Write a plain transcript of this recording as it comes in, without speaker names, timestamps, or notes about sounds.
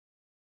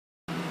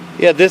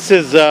Yeah, this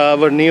is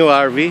our new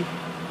RV,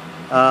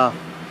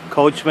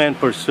 Coachman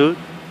Pursuit.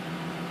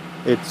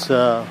 It's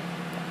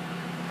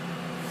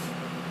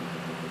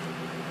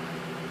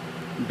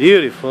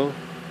beautiful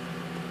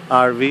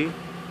RV.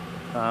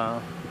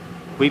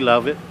 We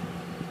love it.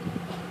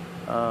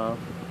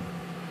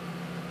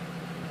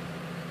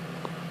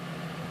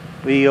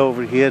 We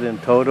over here in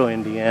Toto,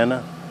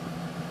 Indiana,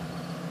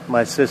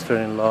 my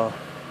sister-in-law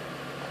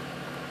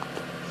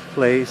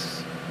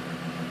place,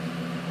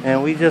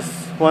 and we just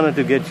wanted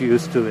to get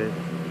used to it.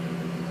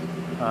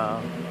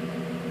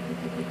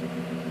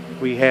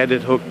 We had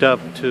it hooked up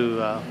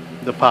to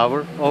the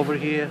power over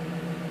here.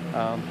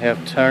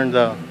 Have turned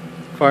the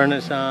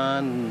furnace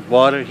on,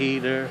 water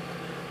heater,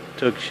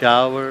 took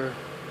shower,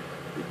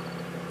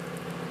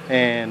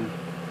 and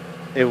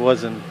it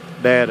wasn't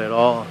bad at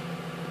all.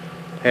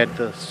 Had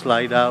the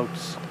slide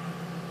outs,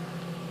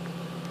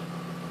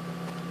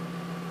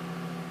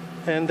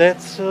 and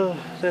that's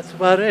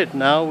about it.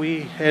 Now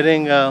we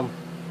heading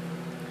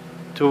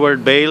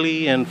toward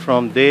Bailey, and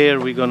from there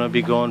we're gonna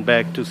be going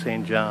back to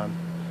St. John.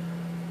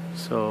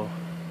 So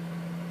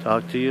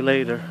talk to you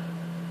later.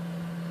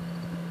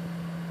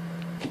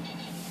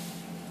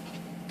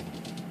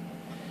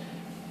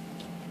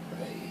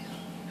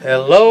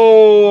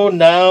 Hello,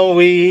 now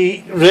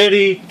we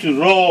ready to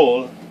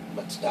roll.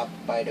 Let's stop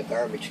by the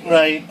garbage can.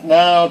 Right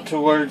now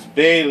towards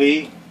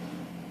Bailey.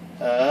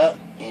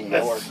 In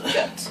North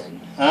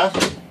Judson. Huh?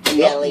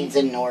 Bailey's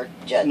in North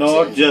Judson.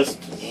 North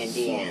Judson,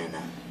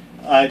 Indiana.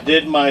 I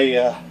did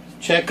my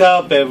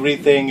checkup.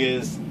 Everything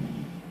is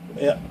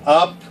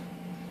up.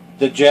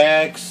 The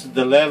jacks,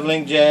 the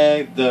leveling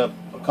jack, the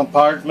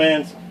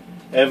compartments,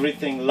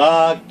 everything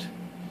locked.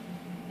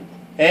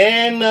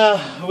 And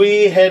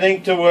we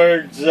heading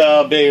towards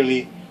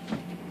Bailey.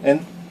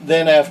 And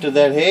then after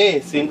that, hey,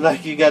 seems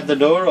like you got the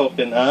door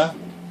open, huh?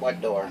 What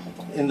door?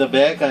 In the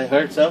back, I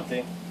heard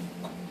something.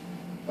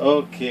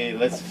 Okay,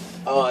 let's...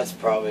 Oh, it's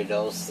probably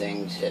those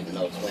things hitting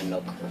those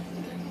window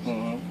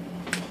curtains.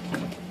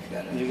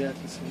 You got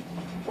to see.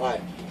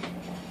 What?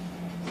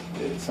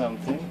 There's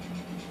something.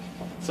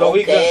 So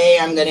okay,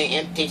 I'm going to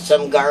empty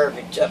some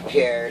garbage up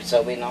here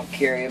so we don't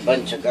carry a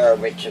bunch of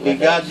garbage. We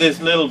got these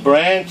little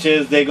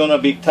branches they're going to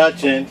be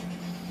touching.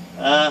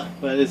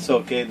 But it's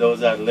okay,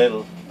 those are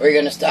little. We're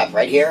going to stop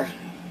right here?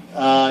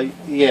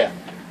 Yeah.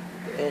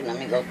 Okay, let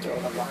me go throw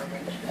the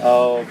garbage.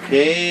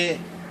 Okay.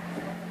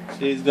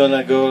 She's going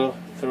to go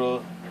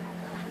throw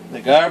the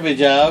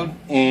garbage out,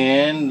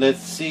 and let's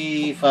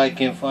see if I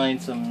can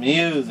find some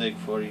music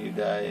for you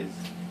guys.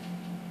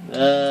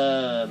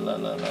 La la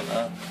la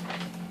la.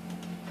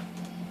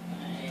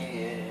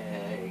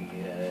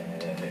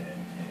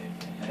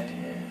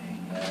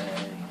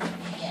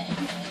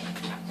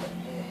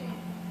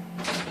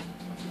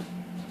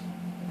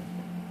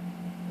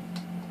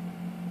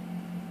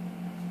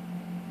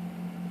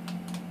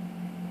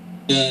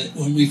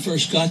 When we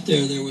first got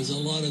there was a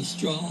lot of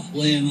straw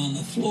laying on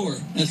the floor.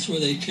 That's where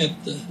they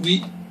kept the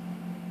wheat.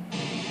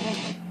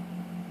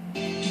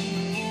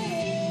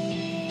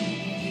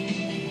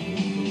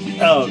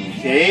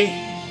 Okay.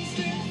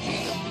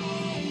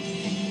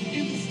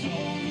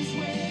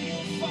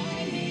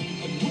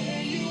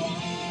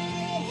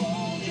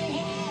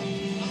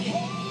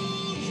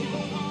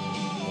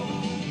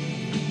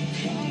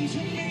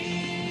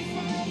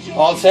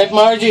 All set,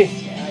 Margie?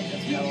 Yeah, I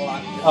just gotta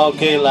lock the door.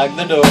 Okay, lock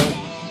the door.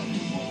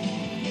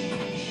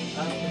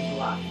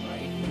 Locked,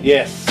 right?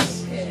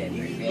 Yes. Okay,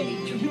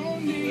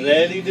 we're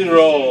Ready to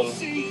roll.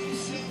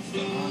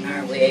 on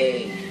our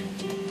way.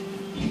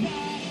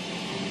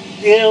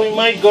 Yeah, we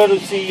might go to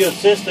see your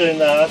sister in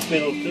the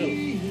hospital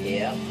too.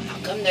 Yeah. How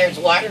come there's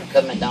water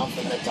coming down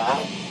from the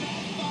top?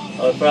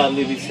 I'll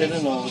probably be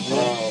sitting over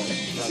there. Oh,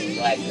 from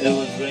like It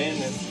was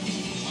raining.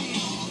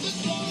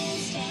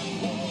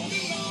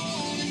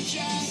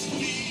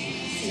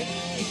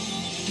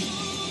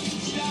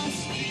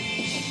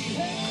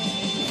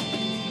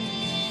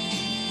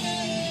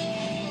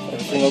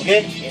 Everything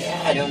okay?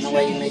 yeah, I don't know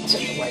why you made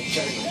such a wide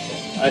turn like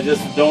that. I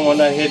just don't want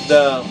to hit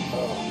the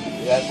Oh,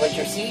 you gotta put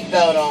your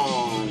seatbelt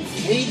on.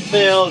 seat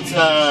belts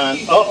on.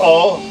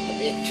 Uh-oh. The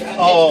big truck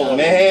Oh, is coming.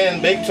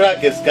 man, big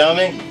truck is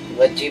coming.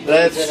 But you pull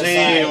Let's to the see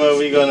side. what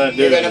we're going to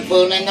do. You're gonna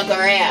pull in the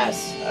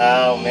grass.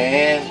 Oh,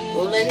 man.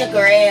 Pull in the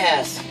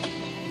grass.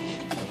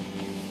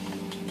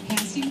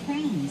 Casting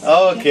crowns.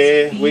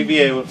 Okay, we be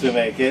able to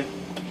make it.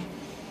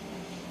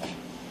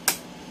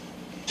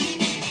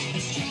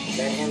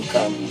 Let him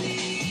come.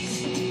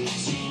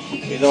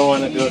 We don't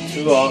want to go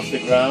too off the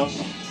ground.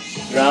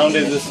 Ground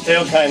is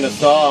still kind of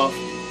soft.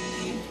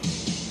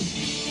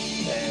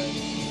 And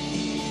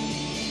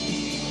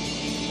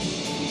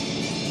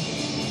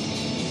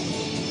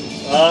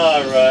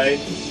all right,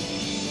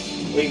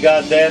 we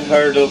got that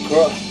hurdle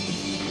crossed.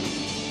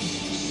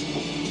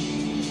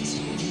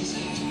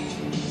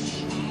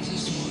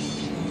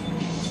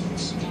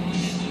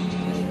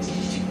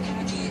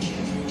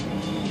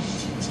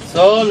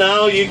 So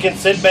now you can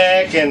sit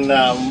back and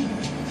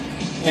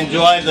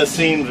enjoy the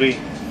scenery.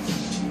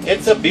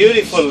 It's a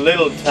beautiful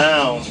little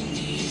town.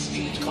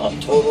 It's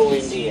called Total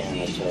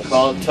Indiana. Joe.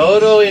 Called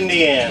Toto,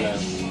 Indiana.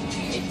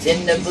 It's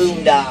in the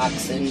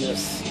boondocks and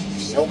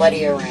there's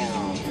nobody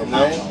around. For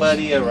miles.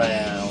 Nobody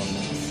around.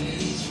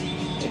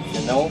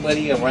 It's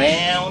nobody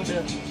around.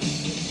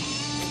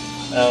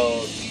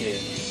 Okay.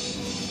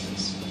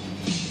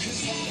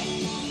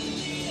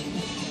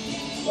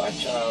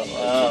 Watch out.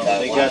 Oh,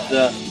 they got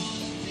the.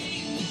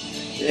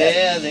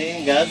 Yeah,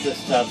 they got the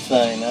stop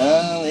sign.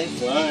 Oh, they're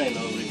flying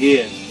over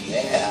here.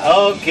 Yeah.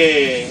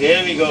 Okay,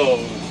 here we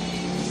go.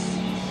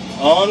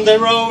 On the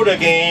road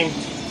again.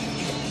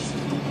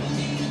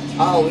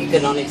 Oh, we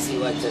can only see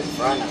what's in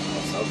front of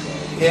us.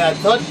 Okay. Yeah, I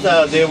thought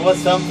there was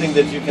something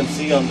that you can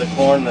see on the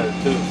corner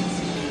too.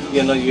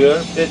 You know, your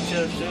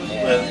picture too.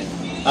 But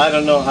I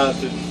don't know how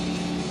to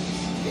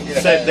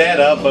set that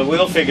up, but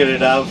we'll figure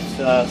it out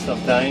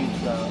sometime.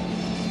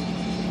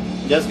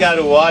 Just got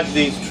to watch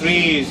these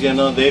trees. You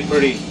know, they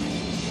pretty.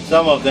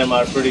 Some of them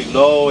are pretty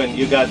low, and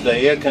you got the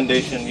air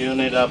conditioned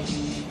unit up.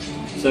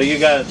 So you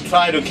got to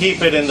try to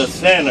keep it in the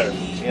center.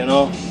 You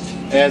know,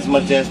 as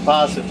much as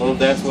possible.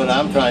 That's what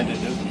I'm trying to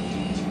do.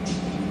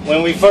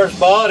 When we first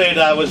bought it,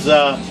 I was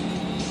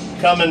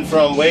coming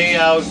from way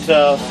out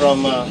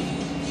from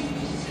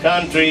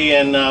country,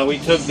 and we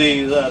took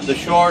the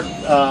short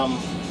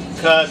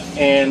cut,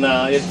 and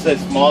it's a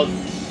small.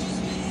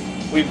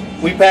 We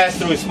passed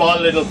through small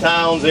little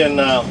towns, and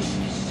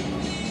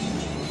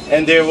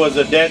there was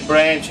a dead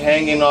branch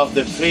hanging off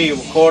the tree, a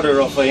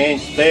quarter of an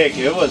inch thick.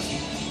 It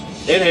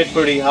hit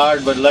pretty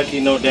hard, but lucky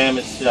no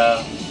damage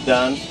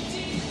done.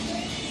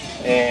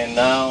 And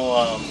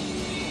now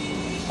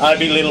I'll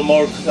be a little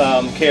more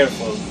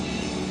careful.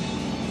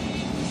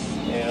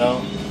 You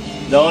know,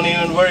 don't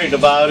even worry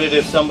about it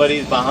if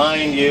somebody's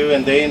behind you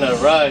and they in a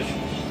rush.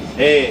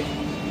 Hey,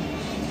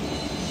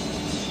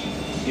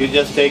 you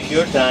just take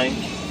your time.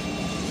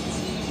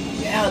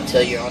 Yeah,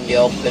 until you're on the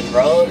open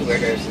road where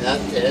there's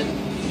nothing.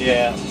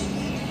 Yeah.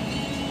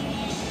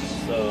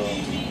 So.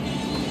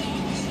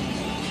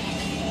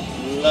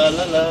 La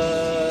la la.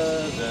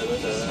 Da, da,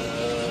 da.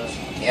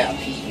 Yeah,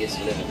 Pete used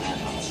to live in that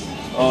house.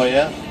 Oh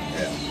yeah.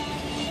 Yeah.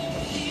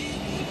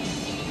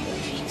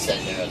 Pete said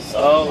there was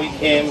something. Oh, we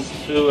came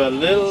to a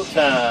little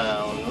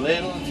town.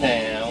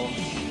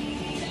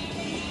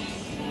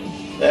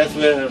 That's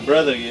where her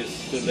brother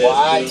used to live.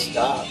 Why too,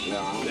 stop?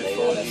 No, they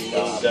before gotta he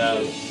stop. moved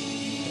out.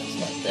 Let's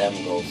let them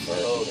go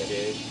first.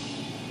 Okay.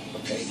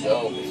 Okay,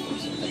 go.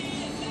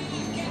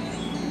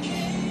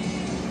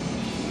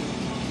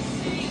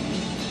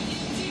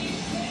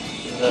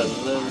 La,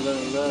 la, la, la,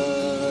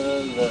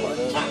 la, What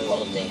la, time la.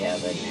 will they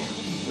have in there?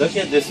 Look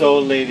at this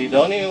old lady.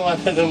 Don't even want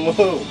her to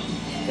move.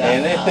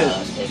 And They it is.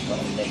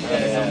 probably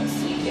Yeah. don't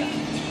see ya.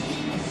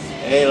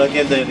 Hey, look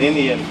at that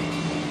Indian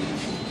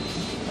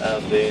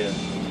out there.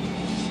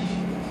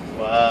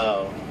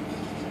 Wow.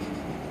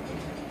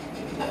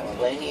 I have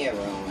plenty of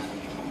room.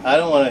 I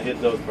don't want to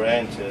hit those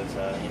branches.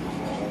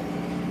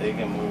 They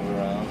can move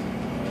around.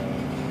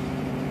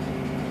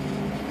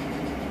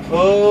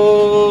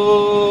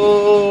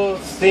 Oh,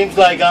 seems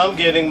like I'm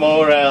getting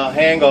more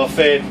hang of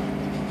it.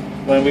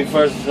 When we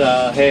first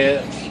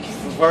had,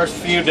 first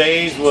few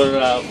days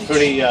were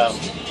pretty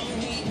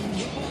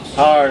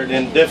hard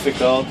and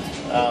difficult.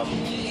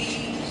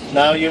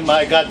 Now you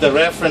might got the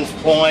reference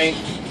point,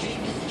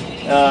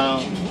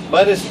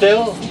 but it's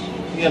still,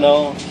 you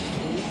know,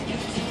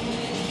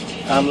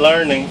 I'm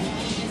learning.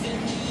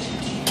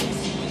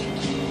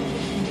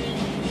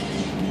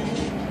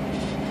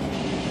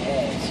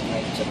 Yeah, it's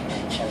right to the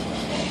channel.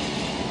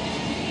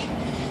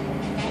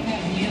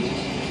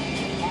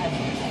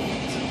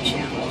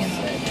 Channel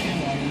said.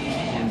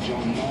 And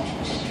John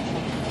Knox.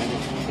 And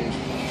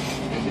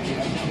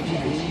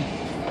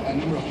a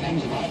number of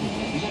things about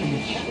him. You gotta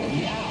be careful.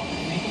 Yeah,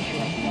 making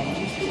sure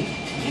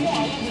you know, I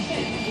love to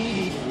say it.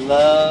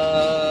 La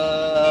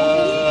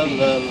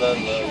la la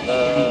la la.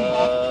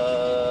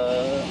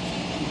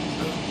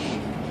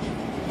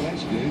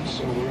 That's good.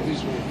 So we're at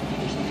least we're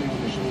looking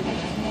on the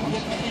shoulders.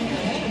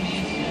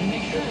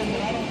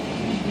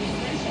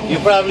 You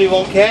probably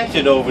won't catch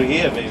it over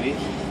here, baby.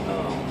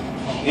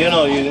 You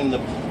know, you're in the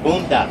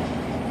boondock,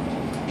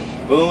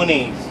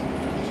 boonies.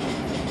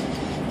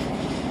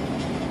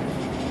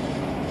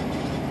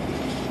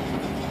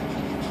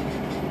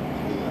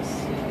 Let's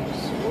see the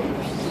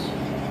source.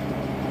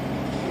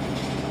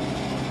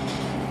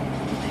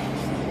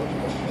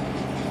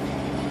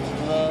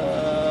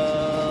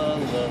 La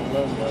la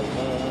la la la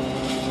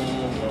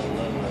la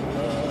la la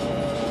la.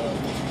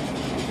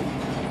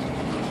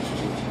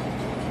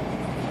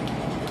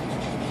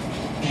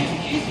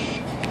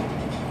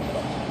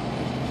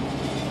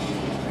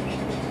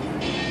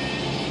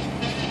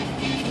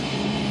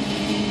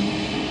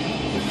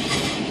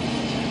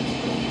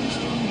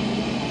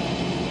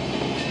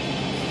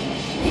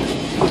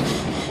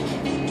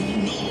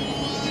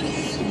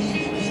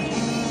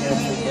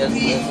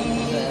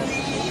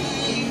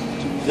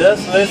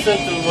 Just listen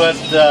to what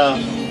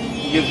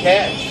you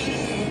catch,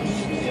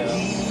 you know,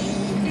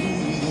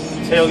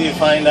 until you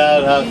find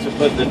out how to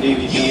put the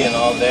DVD and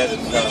all that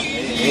stuff.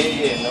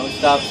 Hey, no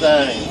stop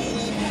sign.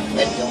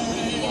 That don't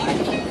mean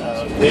watching.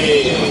 Okay.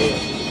 Yeah.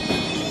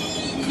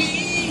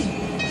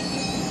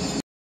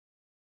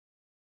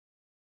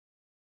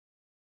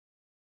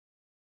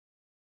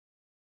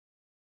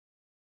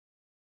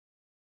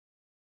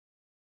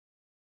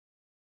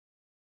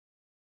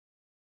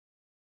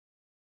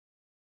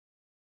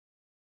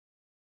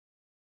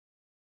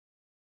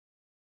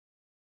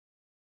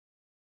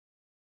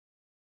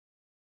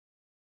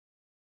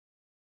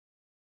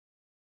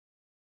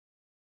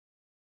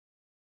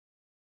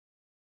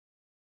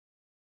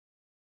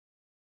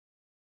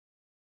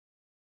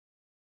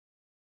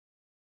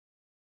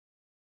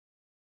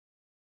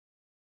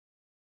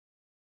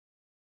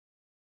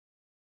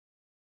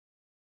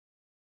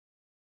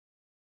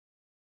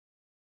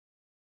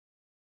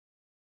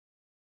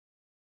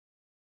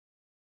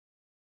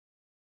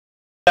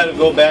 Gotta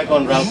go back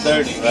on Route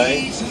 30,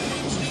 right?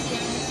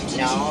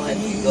 No, if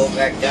you go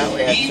back that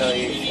way, I'll show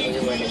you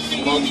where the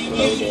smoke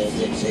road is.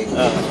 It's a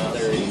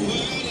 30.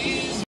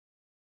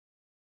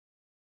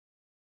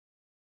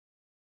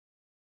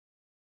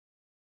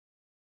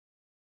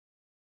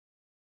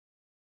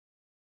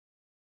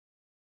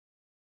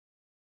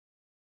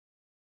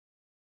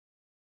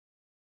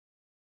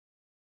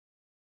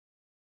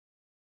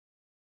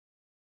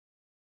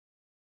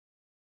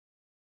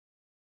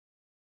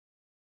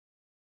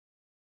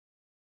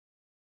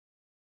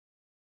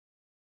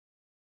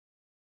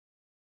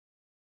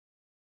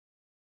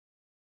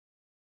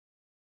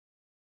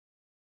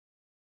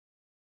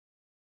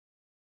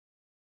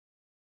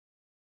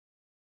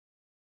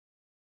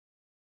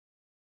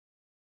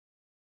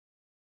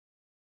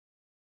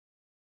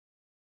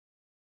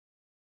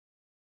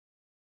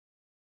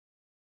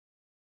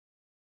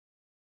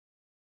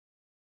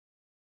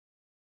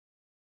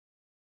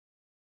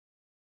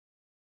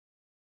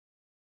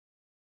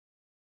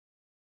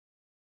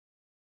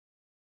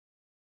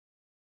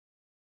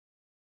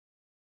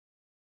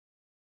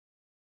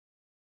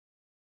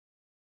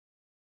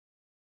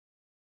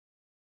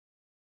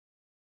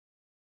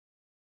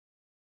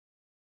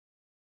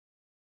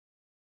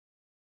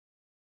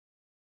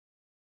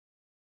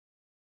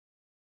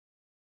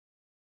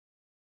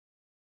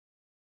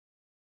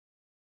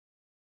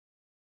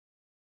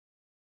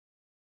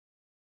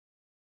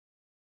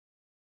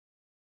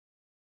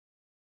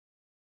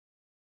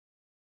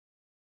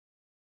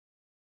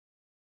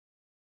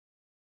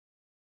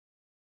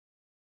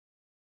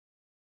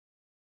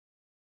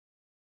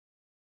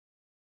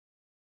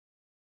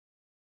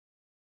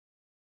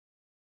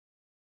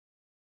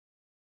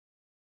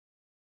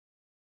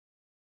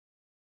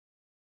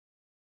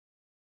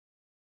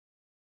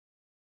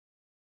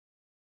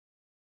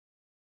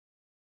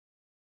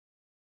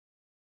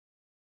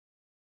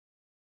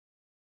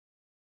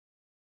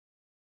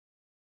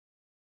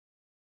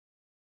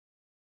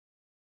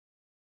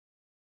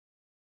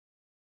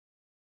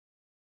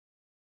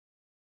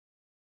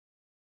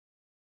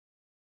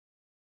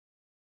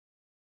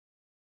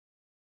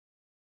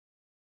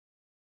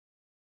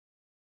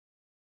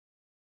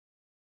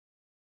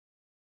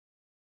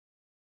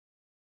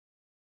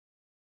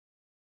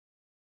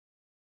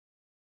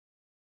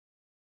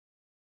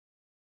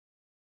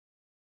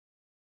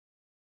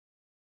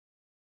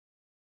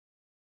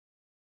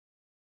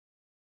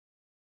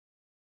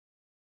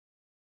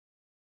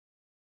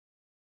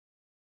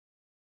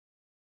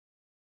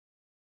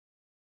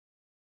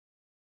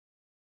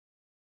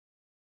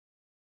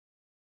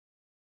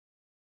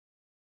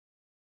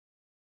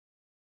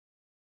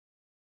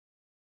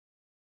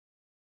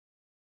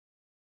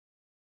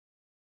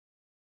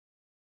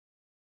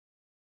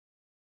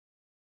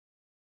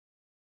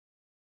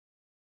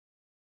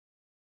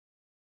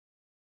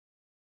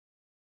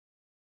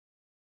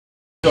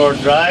 Short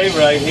drive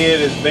right here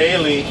is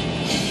Bailey.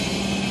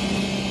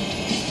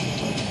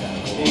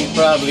 You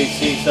probably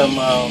see some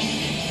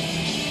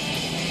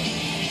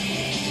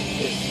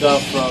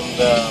stuff from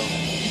the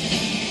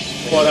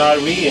Ford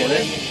RV in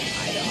it.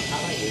 I don't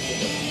know. You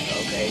could,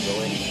 okay, go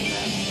into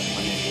that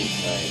on the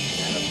east side.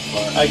 Gotta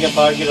park. I can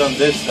park it on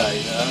this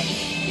side, huh?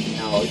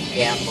 No, you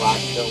can't block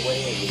the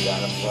way. You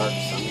gotta park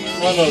somewhere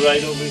No, else. no,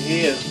 right over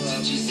here.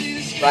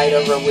 Right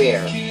over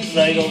where?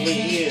 Right over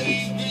here.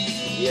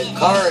 Your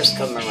cars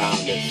come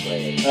around this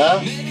way.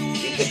 Huh?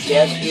 You could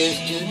just use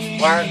 2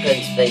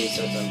 parking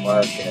spaces and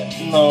park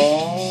it.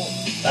 No,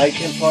 I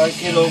can park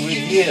it over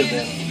here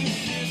then.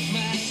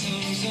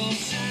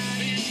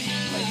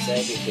 I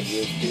said you could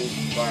use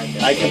 2 parking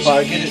spaces. I can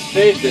park it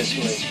straight this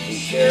way. You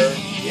sure?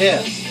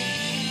 Yeah.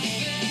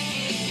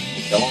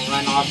 Don't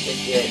run off the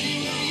ditch.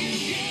 No.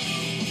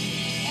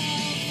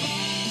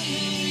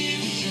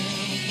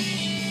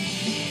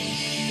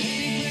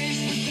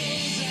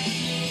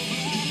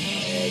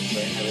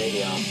 Turn the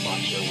radio off,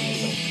 watch your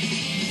window.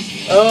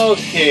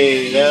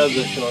 Okay, that was a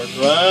short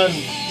run.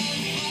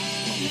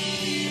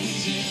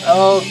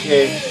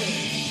 Okay,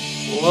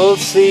 we'll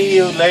see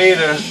you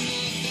later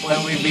when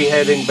we be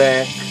heading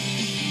back.